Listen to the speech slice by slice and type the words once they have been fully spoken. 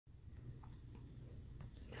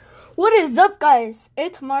What is up, guys?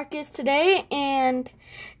 It's Marcus today, and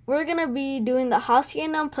we're gonna be doing the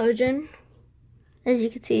Hacienda implosion, as you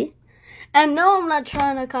can see. And no, I'm not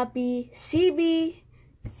trying to copy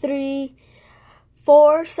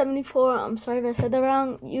CB3474. I'm sorry if I said that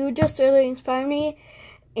wrong. You just really inspired me,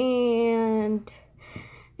 and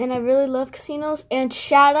I really love casinos. And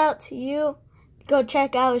shout out to you. Go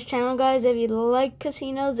check out his channel, guys, if you like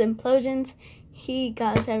casinos, implosions. He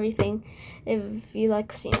got everything if you like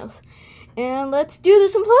casinos. And let's do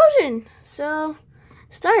this implosion. So,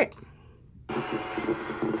 start.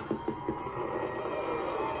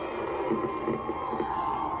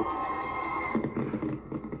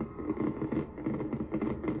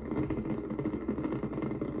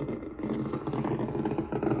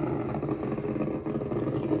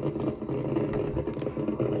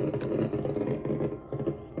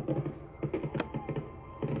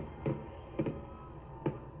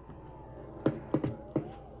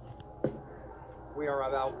 We are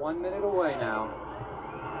about 1 minute away now.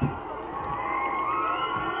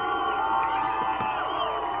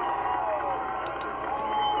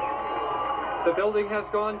 The building has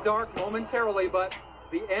gone dark momentarily, but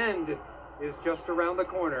the end is just around the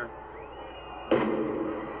corner.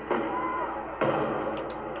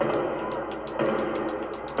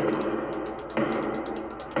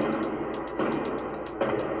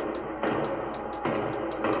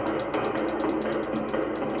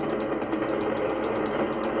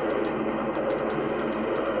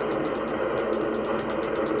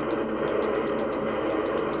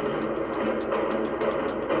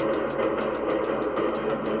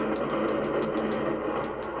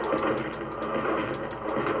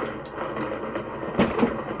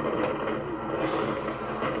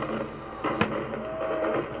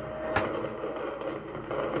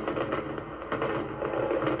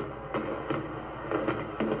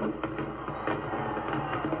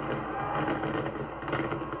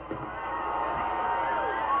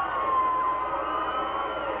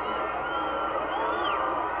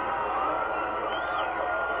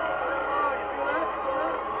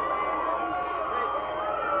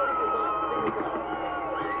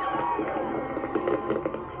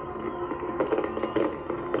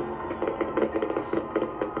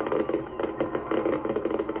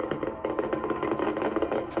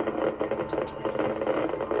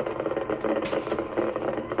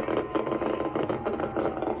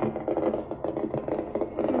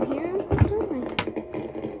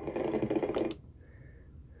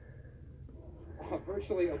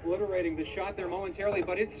 Virtually obliterating the shot there momentarily,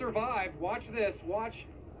 but it survived. Watch this. Watch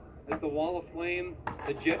as the wall of flame,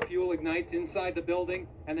 the jet fuel ignites inside the building,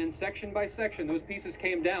 and then section by section, those pieces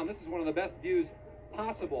came down. This is one of the best views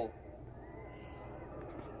possible.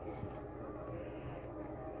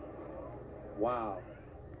 Wow.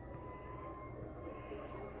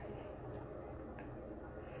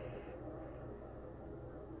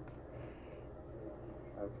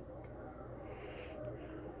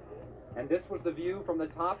 And this was the view from the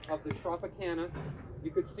top of the Tropicana.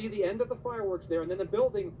 You could see the end of the fireworks there, and then the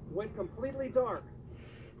building went completely dark.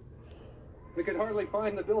 We could hardly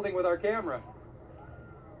find the building with our camera.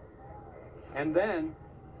 And then,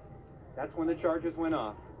 that's when the charges went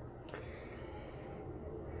off.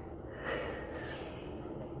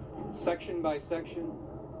 Section by section,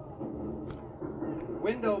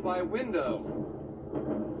 window by window.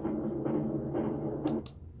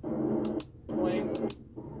 Flames.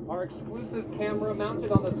 Our exclusive camera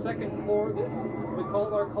mounted on the second floor. This we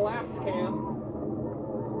called our collapse cam.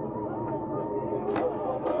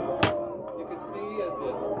 You could see as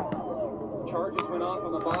the charges went off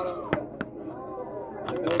on the bottom,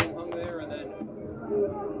 the building hung there and then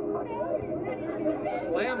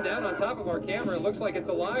slammed down on top of our camera. It looks like it's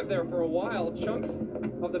alive there for a while. Chunks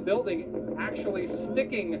of the building actually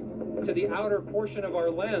sticking to the outer portion of our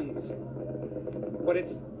lens. But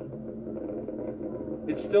it's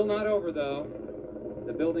still not over, though.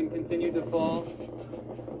 The building continued to fall.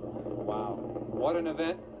 Wow. What an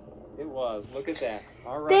event it was. Look at that.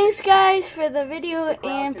 All right. Thanks, guys, for the video,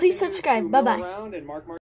 and please subscribe. Bye-bye.